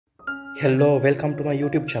Hello, welcome to my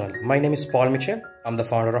YouTube channel. My name is Paul Mitchell. I'm the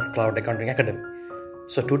founder of Cloud Accounting Academy.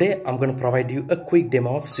 So today I'm going to provide you a quick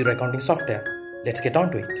demo of Xero accounting software. Let's get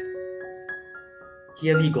on to it.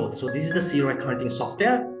 Here we go. So this is the Xero accounting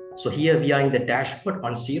software. So here we are in the dashboard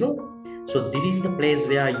on Xero. So this is the place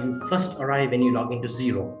where you first arrive when you log into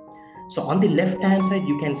Xero. So on the left hand side,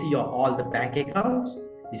 you can see all the bank accounts,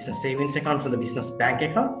 business savings account from the business bank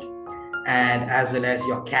account, and as well as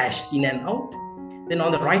your cash in and out. Then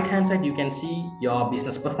on the right hand side, you can see your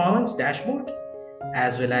business performance dashboard,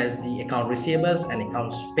 as well as the account receivables and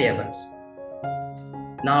accounts payables.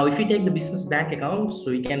 Now, if you take the business bank account,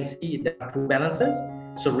 so you can see there are two balances.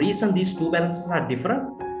 So reason these two balances are different.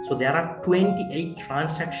 So there are 28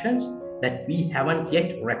 transactions that we haven't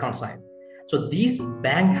yet reconciled. So these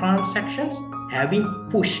bank transactions have been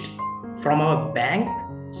pushed from our bank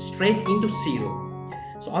straight into Xero.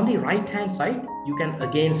 So on the right hand side, you can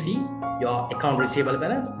again see your account receivable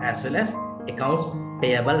balance as well as accounts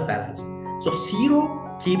payable balance. So Xero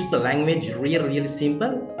keeps the language really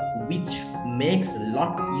simple, which makes a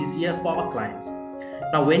lot easier for our clients.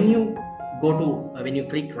 Now, when you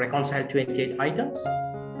click reconcile 28 items,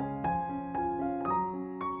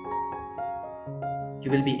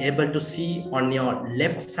 you will be able to see on your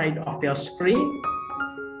left side of your screen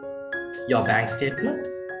your bank statement.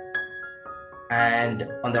 And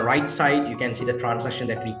on the right side, you can see the transaction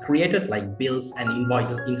that we created, like bills and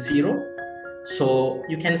invoices in Xero. So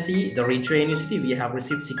you can see the Xero University, we have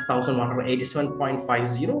received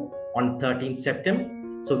 6,187.50 on 13th September.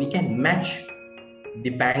 So we can match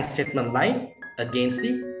the bank statement line against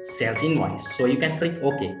the sales invoice. So you can click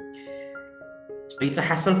OK. So it's a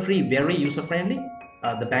hassle-free, very user-friendly,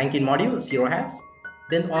 the banking module Xero has.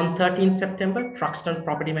 Then on 13th September, Truxton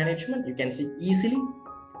Property Management, you can see easily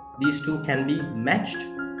these two can be matched,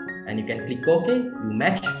 and you can click OK, you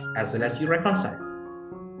match as well as you reconcile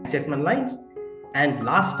statement lines. And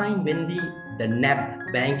last time when the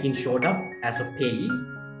NAB banking showed up as a payee,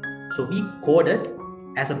 so we coded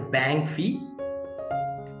as a bank fee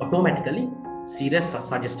automatically. Xero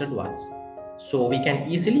suggested was, so we can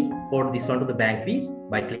easily code this onto the bank fees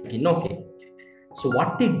by clicking OK. So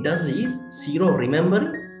what it does is Xero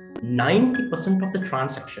remembering 90% of the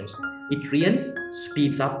transactions. It really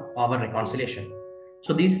speeds up our reconciliation.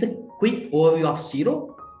 So this is the quick overview of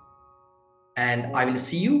Xero, and I will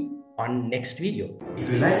see you on next video. If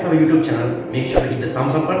you like our YouTube channel, make sure to hit the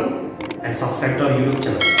thumbs up button and subscribe to our YouTube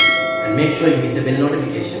channel, and make sure you hit the bell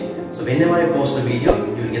notification. So whenever I post a video,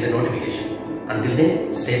 you will get the notification. Until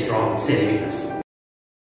then, stay strong, stay with us.